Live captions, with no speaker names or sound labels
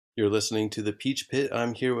You're listening to the Peach Pit.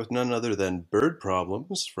 I'm here with none other than Bird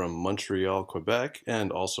Problems from Montreal, Quebec,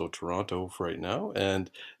 and also Toronto for right now.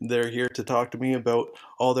 And they're here to talk to me about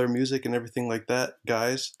all their music and everything like that.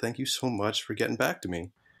 Guys, thank you so much for getting back to me.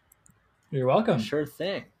 You're welcome. Sure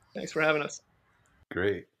thing. Thanks for having us.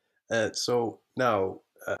 Great. So now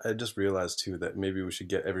I just realized too that maybe we should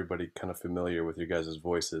get everybody kind of familiar with your guys'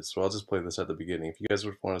 voices. So I'll just play this at the beginning. If you guys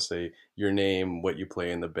would want to say your name, what you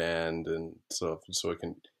play in the band, and stuff, so it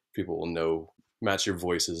can people will know match your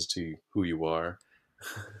voices to who you are.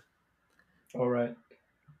 All right.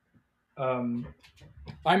 Um,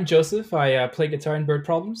 I'm Joseph. I play guitar in Bird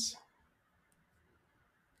Problems.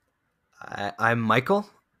 I'm Michael.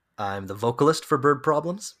 I'm the vocalist for Bird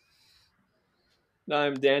Problems.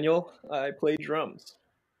 I'm Daniel. I play drums.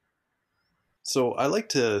 So I like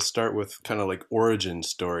to start with kind of like origin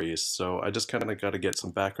stories. So I just kind of got to get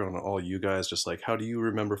some background on all you guys. Just like how do you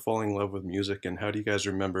remember falling in love with music, and how do you guys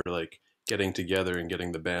remember like getting together and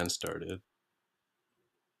getting the band started?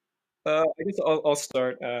 I guess I'll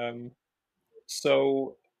start.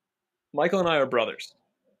 So Michael and I are brothers.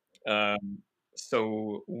 Um,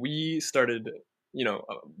 so we started,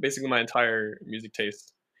 basically my entire music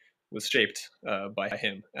taste was shaped by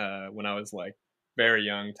him. When I was like very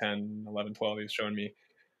young, 10, 11, 12, he was showing me,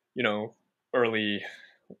 you know, early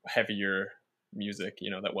heavier music,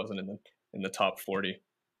 that wasn't in the top 40.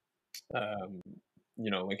 Um,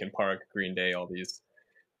 Linkin Park, Green Day, all these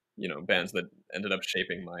bands that ended up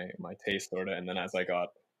shaping my taste sort of. And then as I got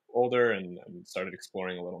older and started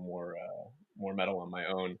exploring a little more metal on my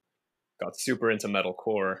own, got super into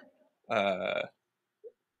metalcore, uh,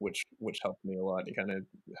 which helped me a lot. It kind of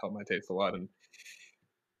helped my taste a lot, and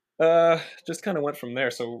just kind of went from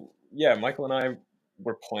there. So yeah, Michael and I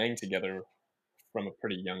were playing together from a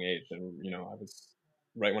pretty young age, and I was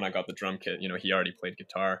right when I got the drum kit. He already played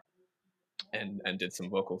guitar and did some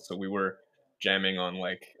vocals, so we were jamming on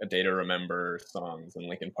like A Day to Remember songs and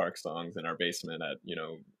Linkin Park songs in our basement at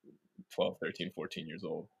 12, 13, 14 years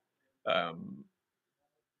old. um,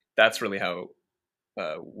 that's really how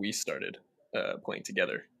we started playing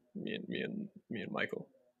together, me and Michael.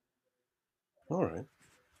 All right.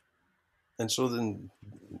 And so then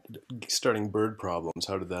starting Bird Problems,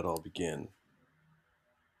 how did that all begin?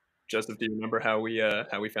 Joseph, do you remember how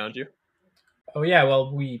we found you? Oh yeah,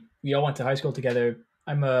 well we all went to high school together.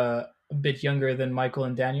 I'm a bit younger than Michael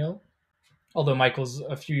and Daniel, although Michael's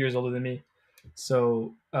a few years older than me.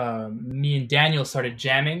 So me and Daniel started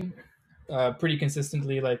jamming pretty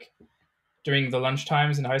consistently, like during the lunch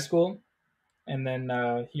times in high school. And then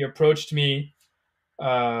he approached me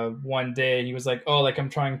one day, and he was like, "Oh, like I'm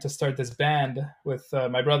trying to start this band with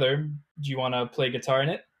my brother. Do you want to play guitar in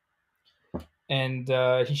it?" And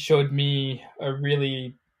he showed me a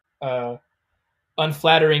really uh,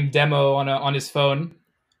 unflattering demo on his phone,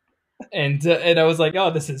 and I was like,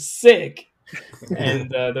 "Oh, this is sick." And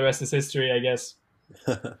the rest is history, I guess.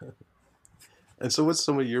 And so what's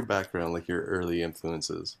some of your background, like your early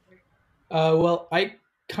influences? Well, I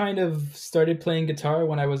kind of started playing guitar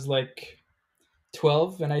when I was like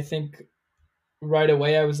 12, and I think right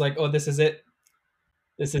away I was like, "Oh, this is it.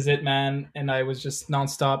 This is it, man." And I was just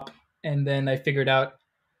nonstop. And then I figured out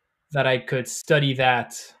that I could study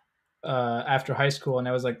that after high school, and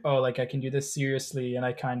I was like, "Oh, like I can do this seriously." And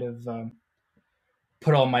I kind of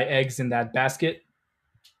put all my eggs in that basket.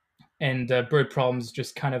 And Bird Problems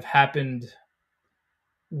just kind of happened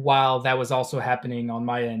while that was also happening on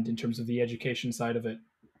my end in terms of the education side of it.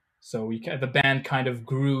 So the band kind of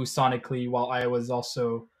grew sonically while I was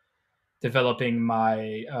also developing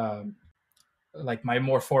my like my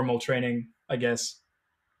more formal training, I guess.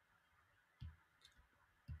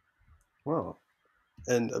 Wow.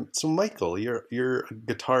 And so, Michael, you're a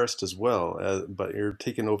guitarist as well, but you're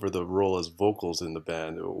taking over the role as vocals in the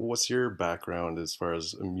band. What's your background as far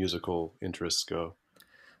as musical interests go?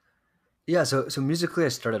 Yeah, so musically, I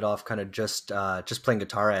started off kind of just playing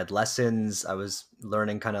guitar. I had lessons. I was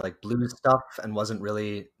learning kind of like blues stuff and wasn't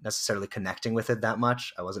really necessarily connecting with it that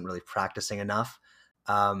much. I wasn't really practicing enough.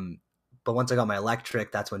 Um, but once I got my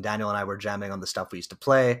electric, that's when Daniel and I were jamming on the stuff we used to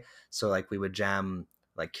play. So like we would jam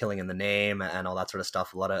like "Killing in the Name" and all that sort of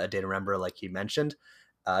stuff. A lot of "A Day to Remember," like he mentioned.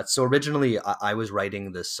 So originally, I was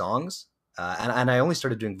writing the songs, and I only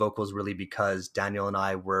started doing vocals really because Daniel and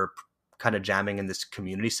I were kind of jamming in this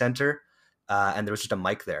community center, and there was just a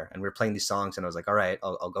mic there, and we were playing these songs, and I was like, all right,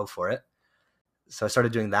 I'll go for it. So I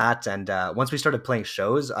started doing that, and once we started playing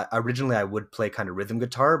shows, originally I would play kind of rhythm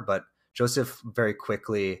guitar, but Joseph very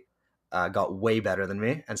quickly got way better than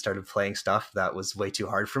me and started playing stuff that was way too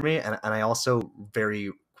hard for me, and I also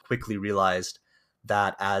very quickly realized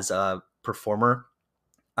that as a performer,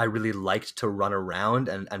 I really liked to run around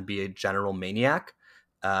and be a general maniac.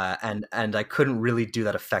 And I couldn't really do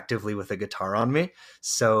that effectively with a guitar on me.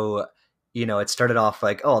 So, it started off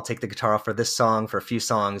like, oh, I'll take the guitar off for this song, for a few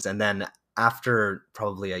songs. And then after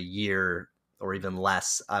probably a year or even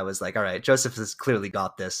less, I was like, all right, Joseph has clearly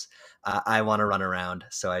got this. I want to run around.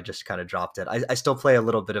 So I just kind of dropped it. I still play a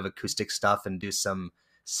little bit of acoustic stuff and do some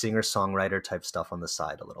singer-songwriter type stuff on the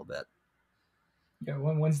side a little bit. Yeah,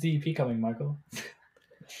 when's the EP coming, Michael?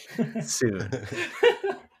 Soon.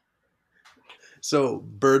 So,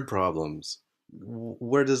 bird problems.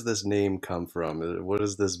 Where does this name come from? What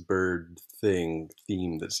is this bird theme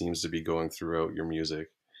that seems to be going throughout your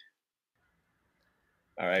music?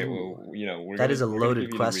 All right. Well, that is a loaded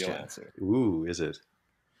give you question. The real answer. Ooh, is it?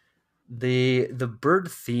 The bird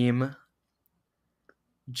theme,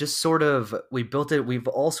 just sort of, we built it. We've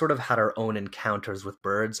all sort of had our own encounters with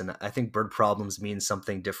birds, and I think bird problems means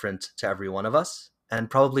something different to every one of us, and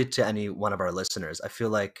probably to any one of our listeners. I feel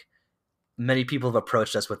like many people have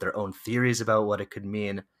approached us with their own theories about what it could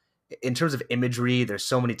mean. In terms of imagery, there's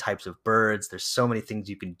so many types of birds. There's so many things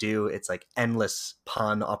you can do. It's like endless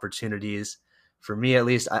pun opportunities. For me, at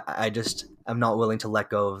least, I'm not willing to let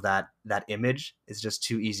go of that image. It's just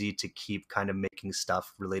too easy to keep kind of making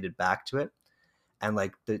stuff related back to it. And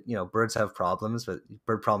like birds have problems, but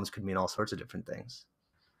bird problems could mean all sorts of different things.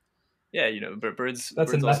 Yeah, but birds.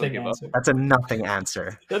 That's birds a also nothing give answer. That's a nothing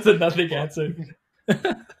answer. That's a nothing answer.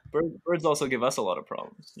 Birds also give us a lot of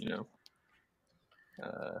problems.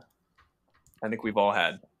 I think we've all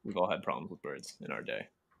had problems with birds in our day.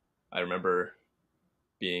 I remember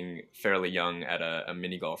being fairly young at a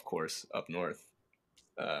mini golf course up north,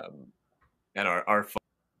 and our phone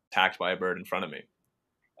was attacked by a bird in front of me.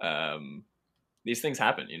 These things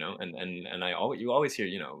happen, and you always hear,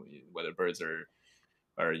 whether birds are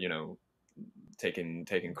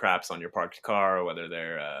taking craps on your parked car, or whether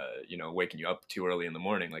they're waking you up too early in the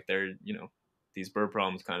morning. Like these bird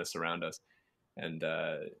problems kind of surround us, and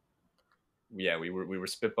we were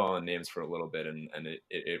spitballing names for a little bit, and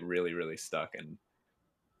it really, really stuck, and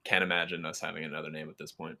can't imagine us having another name at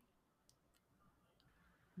this point.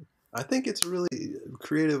 I think it's a really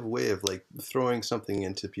creative way of like throwing something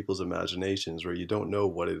into people's imaginations where you don't know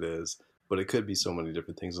what it is, but it could be so many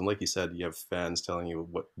different things. And like you said, you have fans telling you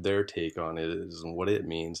what their take on it is and what it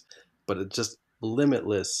means, but it's just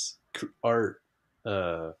limitless art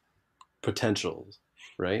potentials,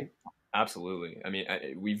 right? Absolutely. I mean,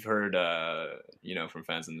 we've heard, from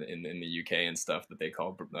fans in the UK and stuff that they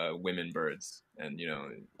call women birds, and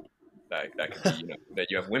that could be that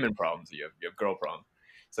you have women problems, you have girl problems.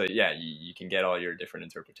 So yeah, you can get all your different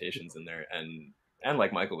interpretations in there, and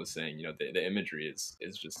like Michael was saying, the imagery is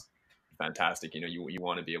just fantastic. You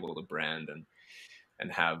want to be able to brand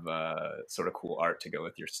and have sort of cool art to go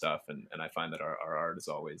with your stuff, and I find that our art is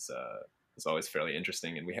always fairly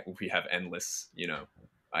interesting, and we have endless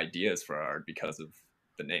ideas for our art because of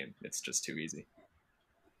the name. It's just too easy.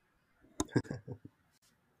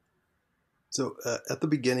 So at the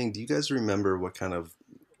beginning, do you guys remember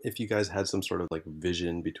if you guys had some sort of like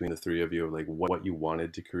vision between the three of you of like what you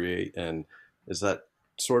wanted to create, and is that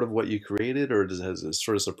sort of what you created, or has it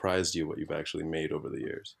sort of surprised you what you've actually made over the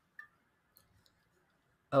years?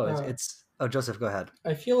 Joseph, go ahead.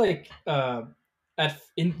 I feel like the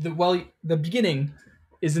beginning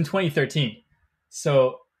is in 2013.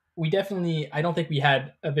 So I don't think we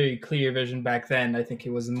had a very clear vision back then. I think it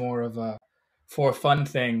was more of a for fun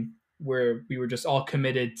thing where we were just all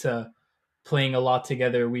committed to playing a lot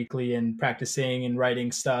together weekly and practicing and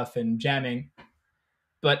writing stuff and jamming.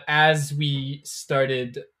 But as we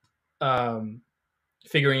started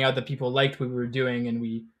figuring out that people liked what we were doing and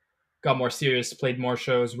we got more serious, played more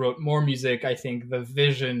shows, wrote more music, I think the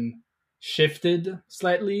vision shifted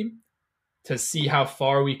slightly to see how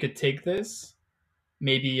far we could take this.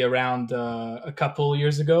 Maybe around a couple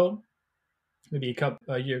years ago, maybe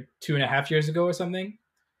 2.5 years ago or something,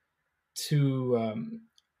 to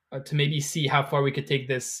maybe see how far we could take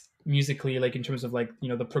this musically, like in terms of like,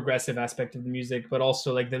 the progressive aspect of the music, but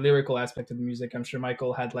also like the lyrical aspect of the music. I'm sure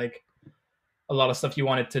Michael had like a lot of stuff he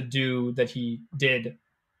wanted to do that he did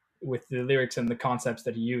with the lyrics and the concepts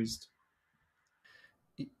that he used.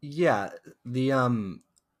 Yeah,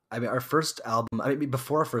 our first album,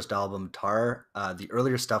 before our first album, Tar, the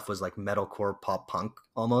earlier stuff was like metalcore pop punk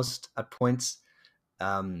almost at points.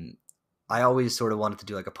 I always sort of wanted to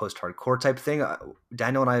do like a post-hardcore type thing.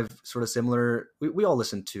 Daniel and I have sort of similar, we all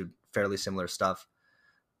listen to fairly similar stuff.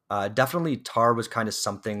 Definitely Tar was kind of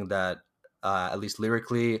something that, at least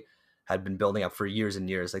lyrically, had been building up for years and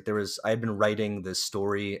years. Like I had been writing this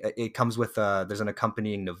story. It comes with there's an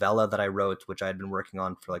accompanying novella that I wrote, which I had been working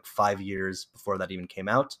on for like 5 years before that even came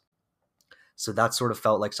out. So that sort of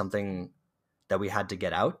felt like something that we had to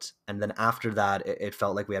get out. And then after that, it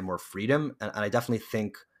felt like we had more freedom. And I definitely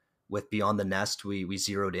think with Beyond the Nest, we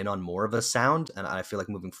zeroed in on more of a sound. And I feel like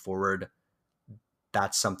moving forward,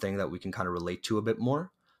 that's something that we can kind of relate to a bit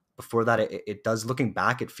more. Before that, it does, looking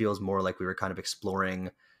back, it feels more like we were kind of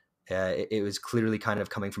exploring. It was clearly kind of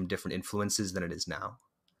coming from different influences than it is now.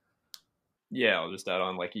 Yeah, I'll just add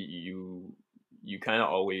on, like, you kind of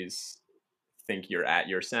always think you're at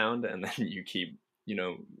your sound, and then you keep, you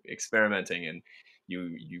know, experimenting, and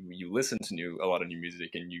you listen to a lot of new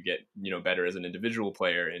music, and you get, you know, better as an individual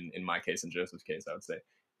player. In my case, in Joseph's case, I would say,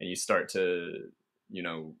 and you start to, you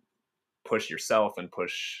know, push yourself and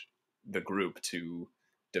push the group to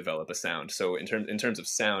develop a sound. So in terms of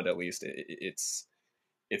sound, at least, it's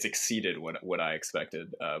exceeded what I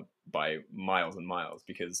expected by miles and miles,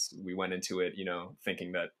 because we went into it, you know,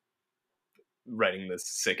 thinking that writing the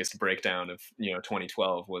sickest breakdown of, you know,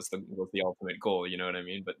 2012 was the ultimate goal, you know what I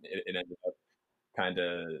mean? But it ended up kind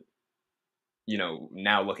of, you know,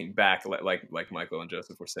 now looking back, like Michael and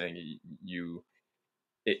Joseph were saying,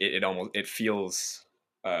 it almost, it feels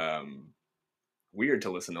weird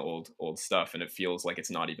to listen to old stuff, and it feels like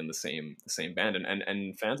it's not even the same band,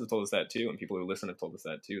 and fans have told us that too, and people who listen have told us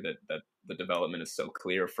that too, that the development is so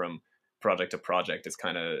clear from project to project. It's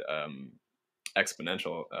kind of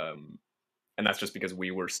exponential, and that's just because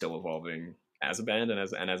we were still evolving as a band and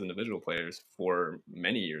as individual players for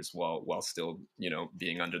many years, while still, you know,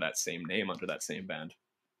 being under that same name, under that same band.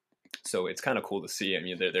 So it's kind of cool to see. I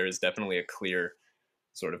mean, there is definitely a clear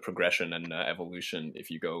sort of progression and evolution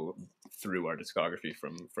if you go through our discography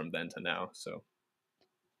from then to now. So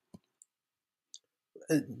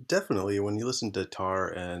Definitely, when you listen to Tar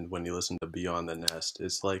and when you listen to Beyond the Nest,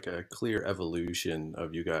 it's like a clear evolution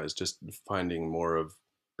of you guys just finding more of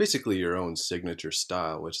basically your own signature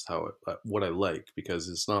style, which is what I like, because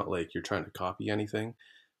it's not like you're trying to copy anything.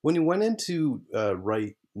 When you went into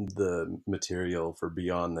write the material for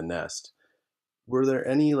Beyond the Nest, were there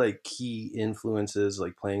any like key influences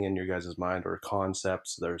like playing in your guys' mind, or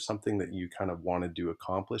concepts, or something that you kind of wanted to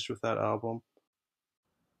accomplish with that album?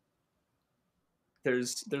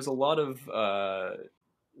 there's a lot of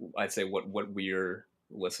I'd say what we're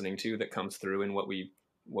listening to that comes through in what we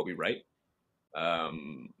write.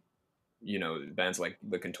 Um, you know, bands like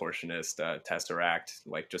The Contortionist, Tesseract,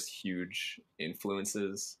 like just huge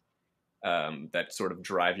influences that sort of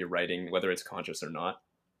drive your writing, whether it's conscious or not.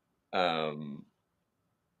 Um,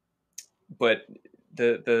 but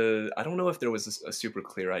the I don't know if there was a super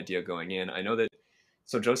clear idea going in. I know that,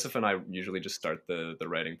 so Joseph and I usually just start the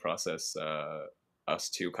writing process, us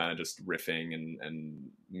two kind of just riffing and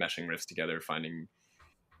meshing riffs together, finding,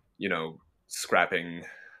 you know, scrapping,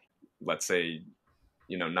 let's say,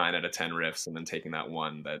 you know, 9 out of 10 riffs, and then taking that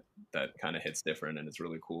one that kind of hits different and it's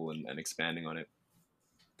really cool, and expanding on it.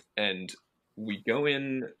 And we go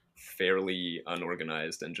in fairly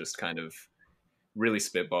unorganized and just kind of really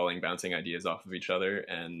spitballing, bouncing ideas off of each other,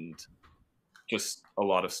 and just a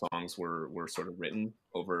lot of songs were sort of written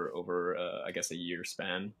over I guess a year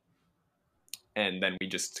span, and then we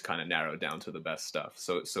just kind of narrowed down to the best stuff.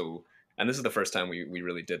 So and this is the first time we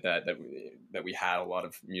really did that we had a lot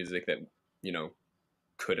of music that, you know,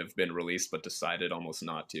 could have been released but decided almost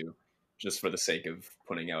not to, just for the sake of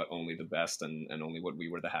putting out only the best, and only what we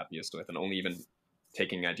were the happiest with, and only even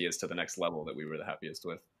taking ideas to the next level that we were the happiest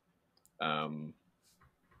with. um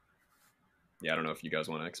yeah, I don't know if you guys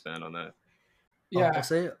want to expand on that. Yeah.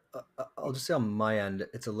 I'll just say on my end,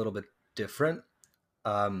 it's a little bit different.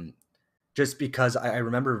 Um, just because I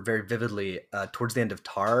remember very vividly towards the end of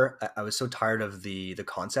Tar, I was so tired of the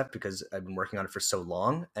concept, because I'd been working on it for so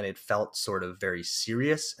long, and it felt sort of very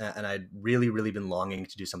serious, and I'd really been longing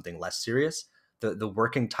to do something less serious. The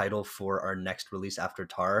working title for our next release after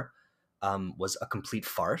Tar was A Complete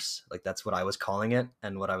Farce. Like, that's what I was calling it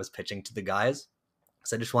and what I was pitching to the guys.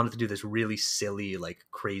 So I just wanted to do this really silly, like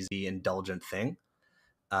crazy, indulgent thing.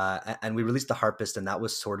 And we released The Harpist, and that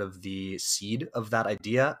was sort of the seed of that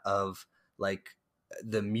idea of, like,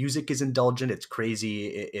 the music is indulgent, it's crazy,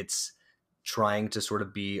 it's trying to sort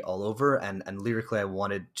of be all over, and lyrically I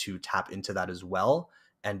wanted to tap into that as well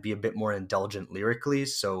and be a bit more indulgent lyrically,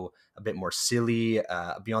 so a bit more silly.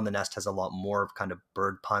 Beyond the Nest has a lot more of kind of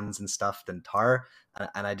bird puns and stuff than Tar,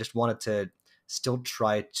 and I just wanted to still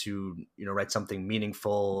try to, you know, write something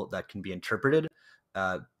meaningful that can be interpreted,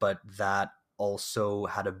 but that also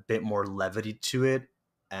had a bit more levity to it,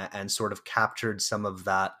 and sort of captured some of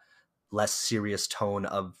that less serious tone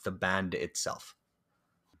of the band itself.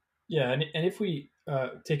 Yeah, and if we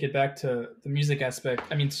take it back to the music aspect,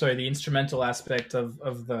 I mean, sorry, the instrumental aspect of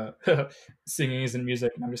the singing isn't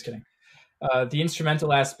music. No, I'm just kidding. The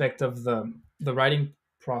instrumental aspect of the writing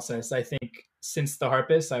process, I think, since the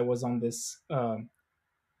harpist, I was on this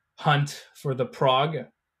hunt for the prog,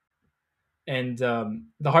 and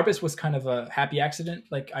the harpist was kind of a happy accident.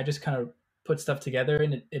 Like I just kind of put stuff together,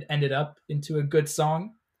 and it ended up into a good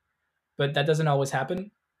song, but that doesn't always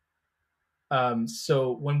happen.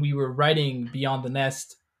 So when we were writing Beyond the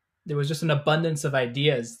Nest, there was just an abundance of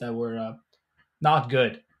ideas that were not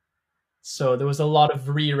good. So there was a lot of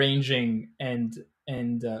rearranging and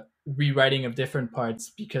rewriting of different parts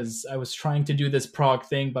because I was trying to do this prog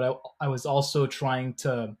thing, but I was also trying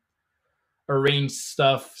to arrange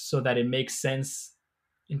stuff so that it makes sense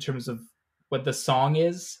in terms of what the song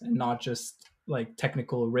is and not just like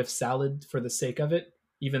technical riff salad for the sake of it,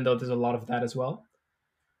 even though there's a lot of that as well.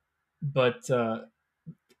 But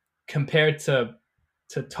compared to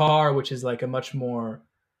Tar, which is like a much more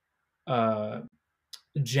uh,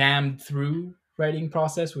 jammed through writing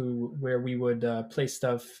process where we would play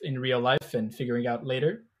stuff in real life and figuring out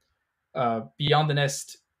later. Beyond the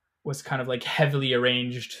Nest was kind of like heavily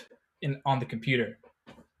arranged on the computer,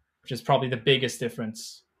 which is probably the biggest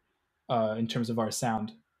difference in terms of our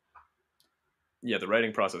sound. Yeah, the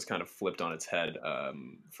writing process kind of flipped on its head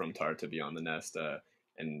from Tar to Beyond the Nest,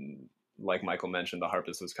 and like Michael mentioned, the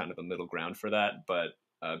harpist was kind of the middle ground for that. But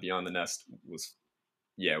Beyond the Nest was,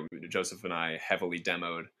 yeah, Joseph and I heavily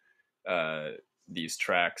demoed these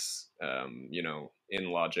tracks,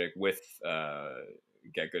 in Logic with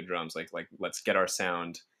Get Good Drums. Like let's get our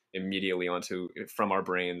sound immediately from our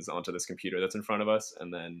brains onto this computer that's in front of us,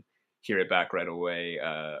 and then hear it back right away,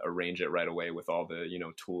 arrange it right away with all the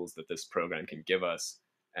tools that this program can give us,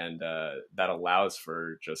 and that allows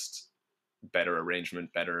for just better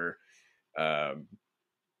arrangement, better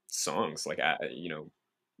songs. Like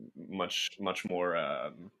much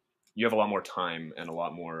more. You have a lot more time and a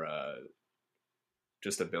lot more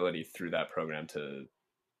just ability through that program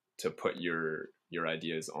to put your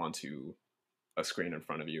ideas onto a screen in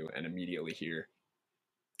front of you and immediately hear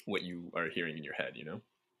what you are hearing in your head.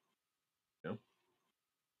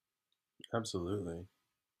 Absolutely.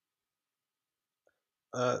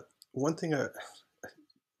 One thing I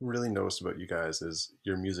really noticed about you guys is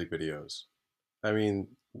your music videos. I mean,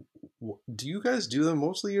 do you guys do them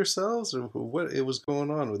mostly yourselves, or what it was going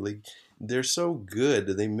on with, like, they're so good.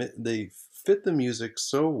 They fit the music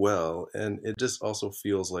so well, and it just also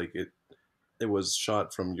feels like it was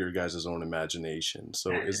shot from your guys' own imagination.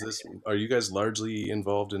 So are you guys largely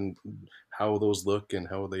involved in how those look and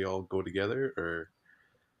how they all go together, or?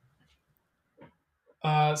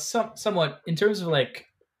 Somewhat in terms of like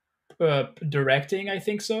directing, I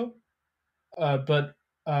think so. But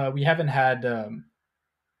we haven't had a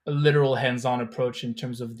literal hands-on approach in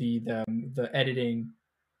terms of the editing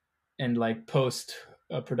and like post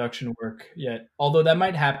production work yet. Although that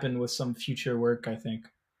might happen with some future work, I think,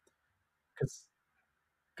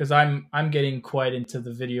 because I'm getting quite into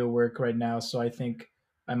the video work right now, so I think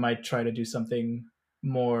I might try to do something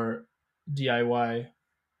more DIY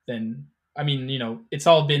than, I mean, it's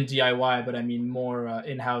all been DIY, but I mean more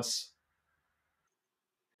in-house.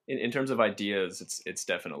 In terms of ideas, it's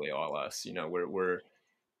definitely all us. We're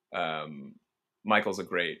Michael's a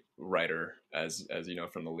great writer, as you know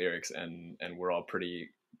from the lyrics, and we're all pretty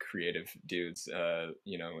creative dudes. And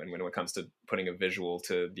when it comes to putting a visual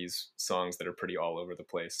to these songs that are pretty all over the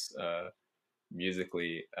place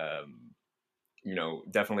musically,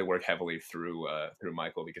 definitely work heavily through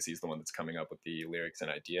Michael, because he's the one that's coming up with the lyrics and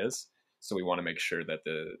ideas. So we want to make sure that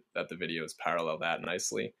the videos parallel that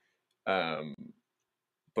nicely.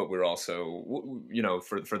 But we're also,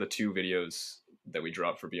 for the two videos that we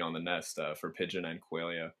dropped for Beyond the Nest, for Pigeon and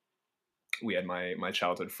Qualia, we had my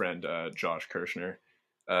childhood friend Josh Kirshner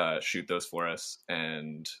shoot those for us,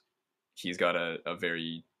 and he's got a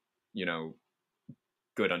very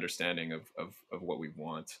good understanding of what we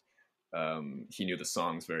want. He knew the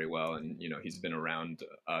songs very well, and he's been around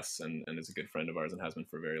us and is a good friend of ours and has been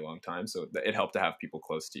for a very long time. So it helped to have people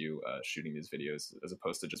close to you shooting these videos, as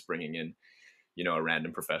opposed to just bringing in a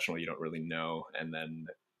random professional you don't really know and then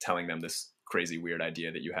telling them this crazy weird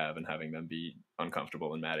idea that you have and having them be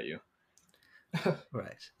uncomfortable and mad at you.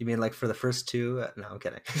 Right. You mean like for the first two? No, I'm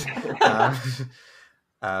kidding.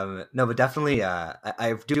 No, but definitely,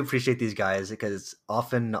 I do appreciate these guys, because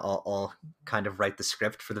often I'll kind of write the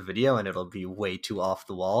script for the video and it'll be way too off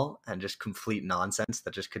the wall and just complete nonsense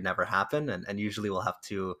that just could never happen. And usually we'll have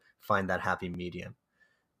to find that happy medium.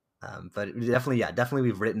 But definitely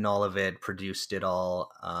we've written all of it, produced it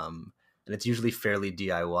all. And it's usually fairly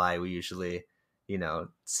DIY. We usually,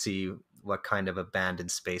 see what kind of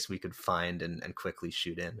abandoned space we could find and quickly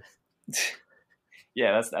shoot in.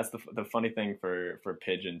 Yeah, that's the funny thing for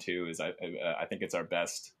Pigeon too is I think it's our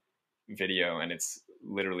best video, and it's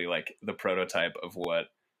literally like the prototype of what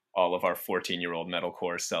all of our 14-year-old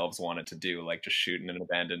metalcore selves wanted to do, like just shoot in an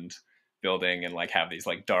abandoned building and like have these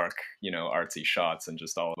like dark, artsy shots and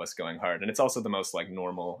just all of us going hard. And it's also the most like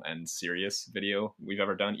normal and serious video we've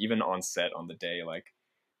ever done, even on set on the day. Like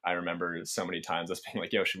I remember so many times us being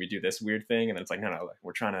like, yo, should we do this weird thing? And then it's like, no, like,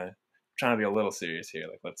 we're trying to be a little serious here.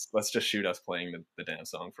 Like let's just shoot us playing the damn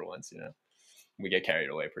song for once. We get carried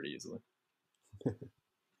away pretty easily.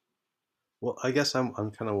 Well, I guess I'm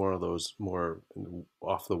kind of one of those more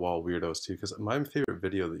off the wall weirdos too, because my favorite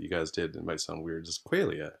video that you guys did, it might sound weird, is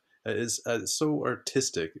Qualia. Is so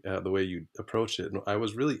artistic the way you approach it, and I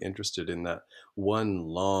was really interested in that one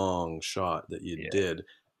long shot that you did.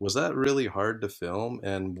 Was that really hard to film,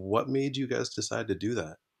 and what made you guys decide to do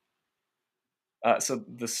that? So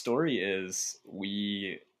the story is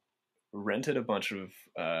we rented a bunch of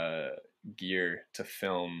gear to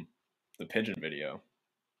film the Pigeon video,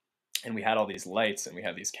 and we had all these lights and we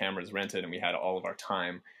had these cameras rented and we had all of our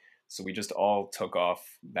time. So we just all took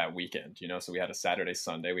off that weekend, so we had a Saturday,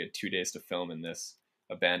 Sunday, we had 2 days to film in this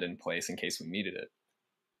abandoned place in case we needed it.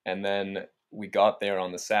 And then we got there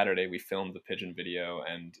on the Saturday, we filmed the Pigeon video,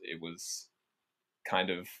 and it was kind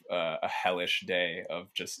of a hellish day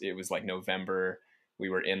of just, it was like November. We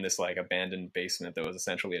were in this like abandoned basement that was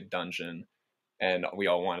essentially a dungeon, and we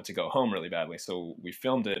all wanted to go home really badly. So we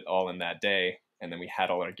filmed it all in that day, and then we had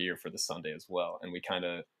all our gear for the Sunday as well. And we kind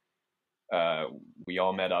of, we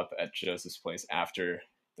all met up at Joseph's place after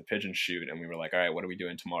the Pigeon shoot, and we were like, all right, what are we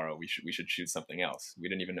doing tomorrow? We should shoot something else. We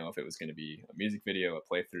didn't even know if it was going to be a music video, a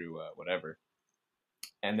playthrough, whatever.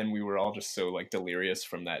 And then we were all just so like delirious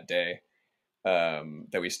from that day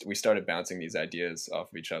that we started bouncing these ideas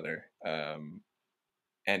off of each other,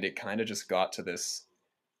 and it kind of just got to this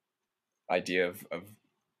idea of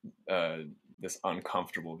this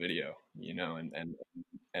uncomfortable video,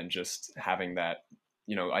 and just having that,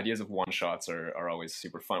 ideas of one shots are always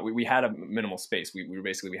super fun. We had a minimal space.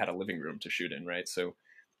 We had a living room to shoot in, right? So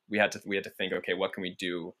we had to think, okay, what can we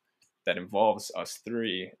do that involves us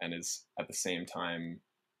three and is at the same time,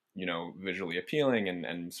 visually appealing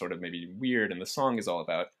and sort of maybe weird. And the song is all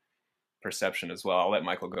about perception as well. I'll let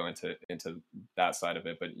Michael go into that side of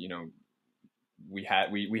it, but we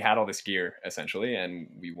had all this gear essentially, and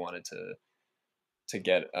we wanted to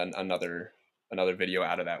get another video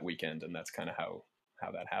out of that weekend, and that's kind of how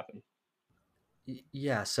that happened.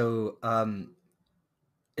 Yeah, so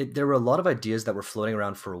there were a lot of ideas that were floating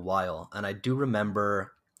around for a while, and I do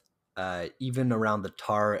remember even around the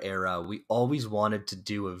Tar era, we always wanted to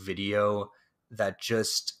do a video that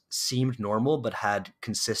just seemed normal but had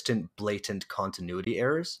consistent, blatant continuity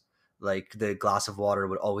errors. Like the glass of water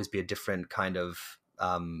would always be a different kind of,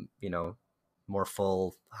 more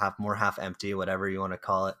full, half empty, whatever you want to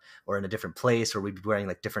call it, or in a different place, or we'd be wearing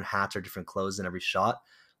like different hats or different clothes in every shot,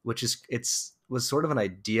 which was sort of an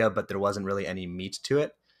idea, but there wasn't really any meat to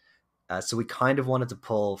it. So we kind of wanted to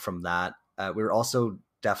pull from that. We were also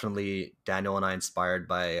definitely, Daniel and I, inspired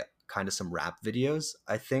by kind of some rap videos.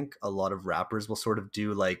 I think a lot of rappers will sort of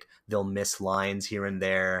do like, they'll miss lines here and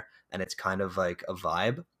there, and it's kind of like a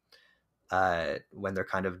vibe when they're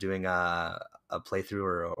kind of doing a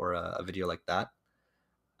playthrough or a video like that.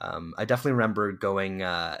 I definitely remember going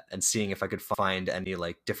and seeing if I could find any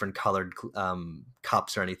like different colored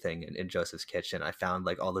cups or anything in Joseph's kitchen. I found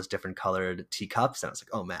like all those different colored teacups, and I was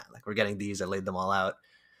like, oh man, like we're getting these. I laid them all out.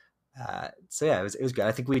 So yeah, it was good.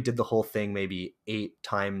 I think we did the whole thing maybe 8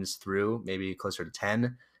 times through, maybe closer to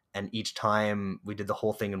 10. And each time we did the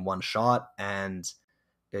whole thing in one shot, and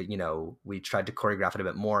we tried to choreograph it a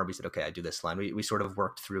bit more. We said, okay, I do this line. We sort of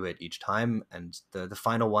worked through it each time, and the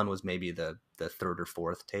final one was maybe the third or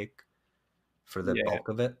fourth take for the bulk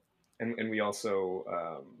of it. And we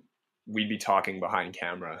also we'd be talking behind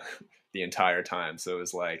camera the entire time, so it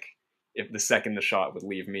was like, if the second the shot would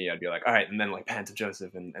leave me, I'd be like, all right, and then like pan to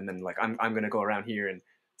Joseph, and then like I'm gonna go around here and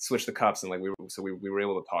switch the cups, and like we were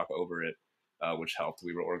able to talk over it, which helped.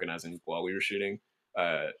 We were organizing while we were shooting.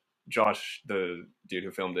 Josh, the dude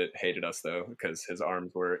who filmed it, hated us though because his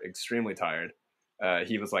arms were extremely tired.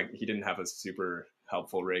 He was like, he didn't have a super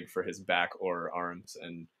helpful rig for his back or arms,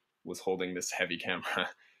 and was holding this heavy camera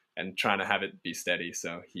and trying to have it be steady.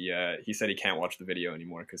 So he said he can't watch the video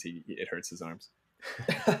anymore because it hurts his arms.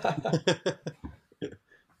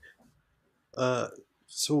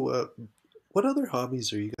 So what other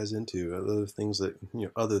hobbies are you guys into? Other things that,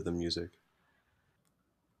 other than music?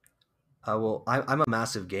 Well, I'm a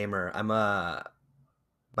massive gamer.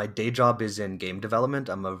 my day job is in game development.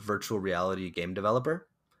 I'm a virtual reality game developer.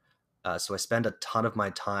 So I spend a ton of my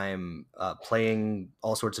time playing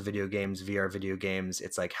all sorts of video games, VR video games.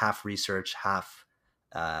 It's like half research, half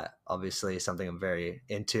obviously something I'm very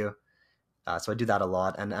into. So I do that a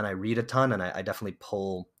lot, and I read a ton, and I definitely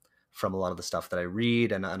pull from a lot of the stuff that I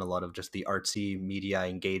read, and a lot of just the artsy media I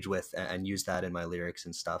engage with, and use that in my lyrics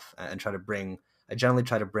and stuff, and try to bring. I generally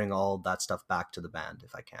try to bring all that stuff back to the band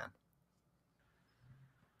if I can.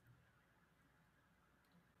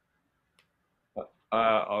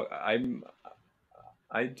 I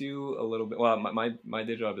do a little bit. Well, my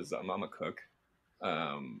day job is I'm a cook.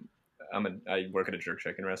 Um, I work at a jerk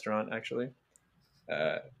chicken restaurant actually.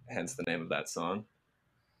 Uh, Hence the name of that song.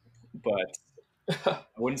 But I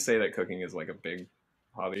wouldn't say that cooking is like a big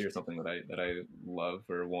hobby or something that I love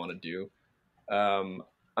or want to do. I'm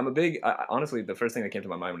a big, honestly, the first thing that came to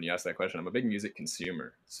my mind when you asked that question, I'm a big music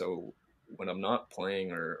consumer. So when I'm not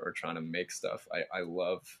playing or trying to make stuff, I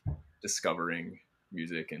love discovering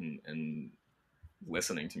music and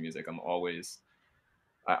listening to music. I'm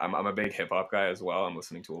a big hip hop guy as well. I'm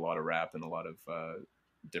listening to a lot of rap and a lot of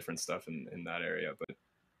different stuff in that area. But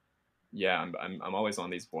yeah, I'm always on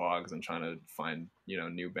these blogs and trying to find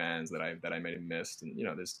new bands that I may have missed. And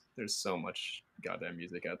there's so much goddamn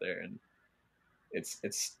music out there, and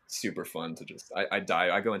it's super fun to just I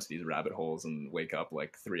go into these rabbit holes and wake up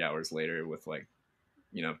like 3 hours later with like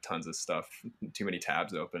tons of stuff, too many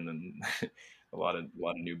tabs open, and a lot of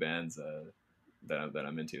new bands that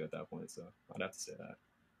I'm into at that point. So I'd have to say that.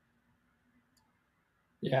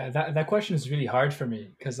 Yeah, that question is really hard for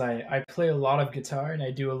me because I play a lot of guitar and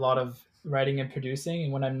I do a lot of writing and producing.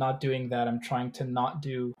 And when I'm not doing that, I'm trying to not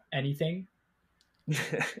do anything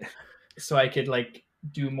so I could like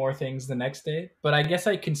do more things the next day. But I guess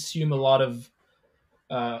I consume a lot of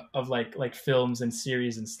like films and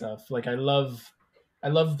series and stuff. Like I love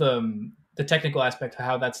the technical aspect of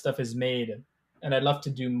how that stuff is made, and I'd love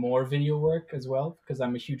to do more video work as well because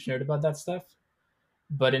I'm a huge nerd about that stuff.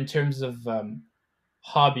 But in terms of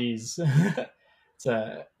hobbies,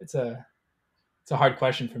 it's a hard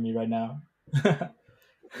question for me right now.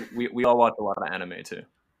 We all watch a lot of anime too.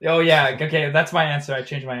 Oh yeah, okay, that's my answer. I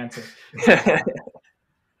changed my answer.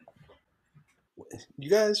 You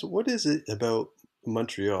guys, what is it about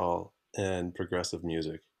Montreal and progressive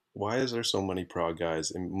music? Why is there so many prog guys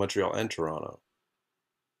in Montreal and Toronto?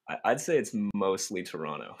 I'd say it's mostly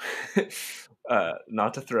Toronto.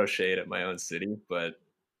 Not to throw shade at my own city, but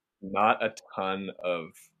not a ton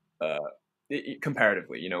of uh,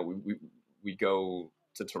 comparatively. We go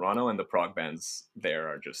to Toronto, and the prog bands there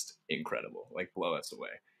are just incredible, like blow us away.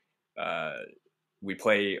 Uh, we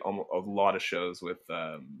play a lot of shows with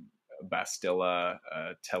Bastilla,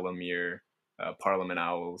 Telomere, Parliament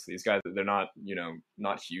Owls. These guys, they're not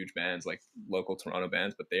huge bands like local Toronto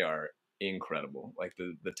bands, but they are incredible. Like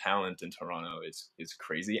the talent in Toronto is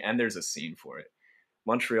crazy, and there's a scene for it.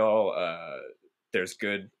 Montreal, there's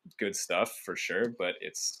good stuff for sure, but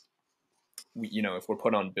if we're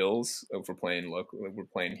put on bills, if we're playing local, if we're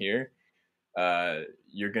playing here,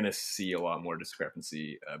 you're gonna see a lot more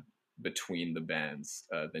discrepancy between the bands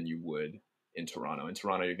than you would in Toronto. In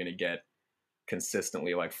Toronto, you're gonna get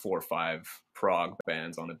consistently like 4 or 5 prog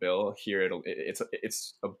bands on a bill. Here, it's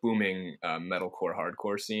a booming metalcore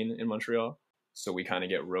hardcore scene in Montreal, so we kind of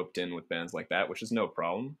get roped in with bands like that, which is no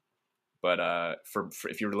problem. But for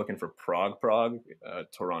if you're looking for prog,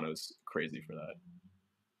 Toronto's crazy for that.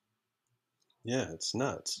 Yeah, it's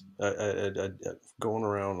nuts. Going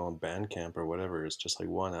around on Bandcamp or whatever, it's just like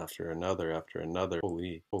one after another after another.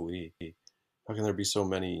 Holy, holy. How can there be so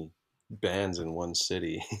many bands in one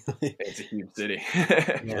city? It's a huge city.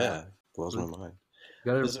 Yeah, blows my mind.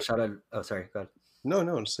 We gotta shout out. Oh, sorry. Go ahead.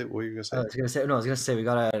 No, say what were you gonna say? I was gonna say we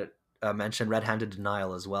gotta mention Red Handed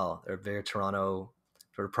Denial as well. They're very Toronto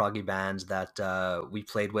sort of proggy bands that we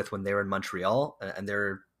played with when they were in Montreal, and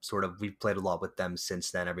they're sort of we've played a lot with them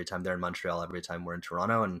since then. Every time they're in Montreal, every time we're in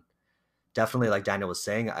Toronto, and definitely like Daniel was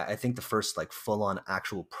saying, I think the first like full on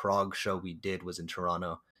actual prog show we did was in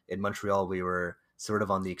Toronto. In Montreal, we were sort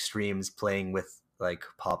of on the extremes, playing with like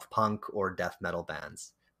pop punk or death metal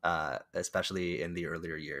bands, especially in the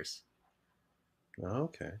earlier years. Oh,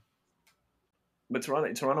 okay. But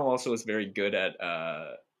Toronto also is very good at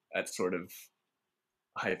sort of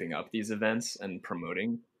hyping up these events and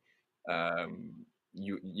promoting.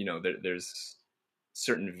 There's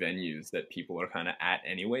certain venues that people are kind of at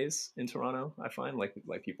anyways in Toronto. I find like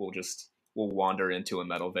people just will wander into a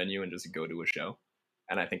metal venue and just go to a show,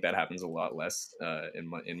 and I think that happens a lot less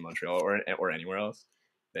in Montreal or anywhere else.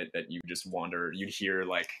 That you just wander, you'd hear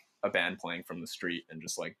like a band playing from the street and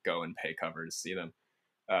just like go and pay cover to see them.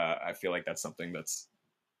 I feel like that's something that's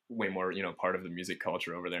way more, part of the music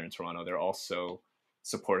culture over there in Toronto. They're also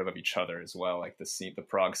supportive of each other as well. Like the scene, the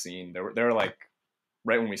prog scene, they're like,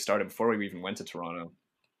 right when we started, before we even went to Toronto,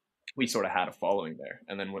 we sort of had a following there.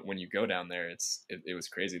 And then when you go down there, it was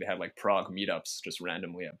crazy. They had like prog meetups just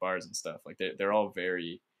randomly at bars and stuff. Like they're all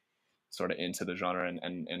very sort of into the genre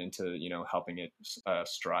and into, helping it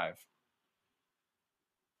strive.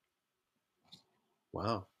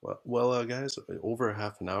 Wow. Well, guys, over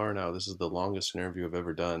half an hour now. This is the longest interview I've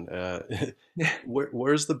ever done.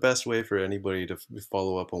 Where's the best way for anybody to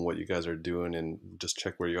follow up on what you guys are doing and just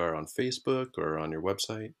check where you are on Facebook or on your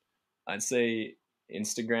website? I'd say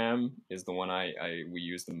Instagram is the one we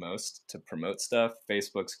use the most to promote stuff.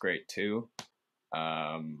 Facebook's great too.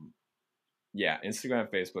 Yeah, Instagram,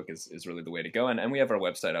 Facebook is really the way to go. And we have our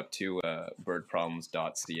website up too,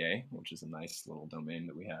 birdproblems.ca, which is a nice little domain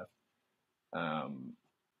that we have.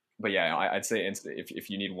 But yeah, I'd say if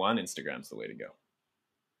you need one, Instagram's the way to go.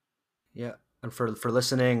 Yeah, and for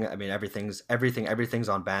listening, I mean, everything's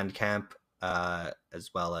on Bandcamp,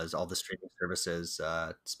 as well as all the streaming services,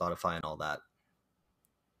 Spotify and all that.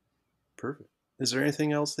 Perfect. Is there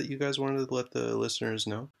anything else that you guys wanted to let the listeners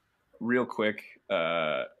know? Real quick,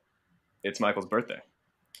 it's Michael's birthday.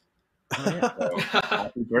 Oh, yeah. So,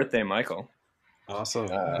 happy birthday, Michael. Awesome.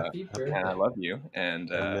 Happy birthday. And I love you. And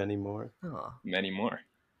many more. Oh, many more.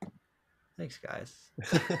 thanks, guys.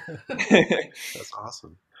 That's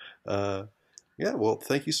awesome. Yeah, well,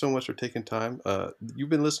 thank you so much for taking time. You've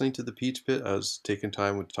been listening to The Peach Pit. I was taking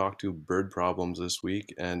time to talk to Bird Problems this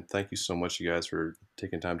week, and thank you so much, you guys, for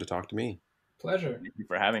taking time to talk to me. Pleasure. Thank you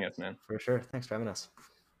for having us, man. For sure. Thanks for having us.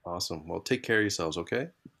 Awesome. Well, take care of yourselves, okay?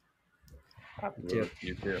 You too.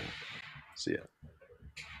 You too. See ya.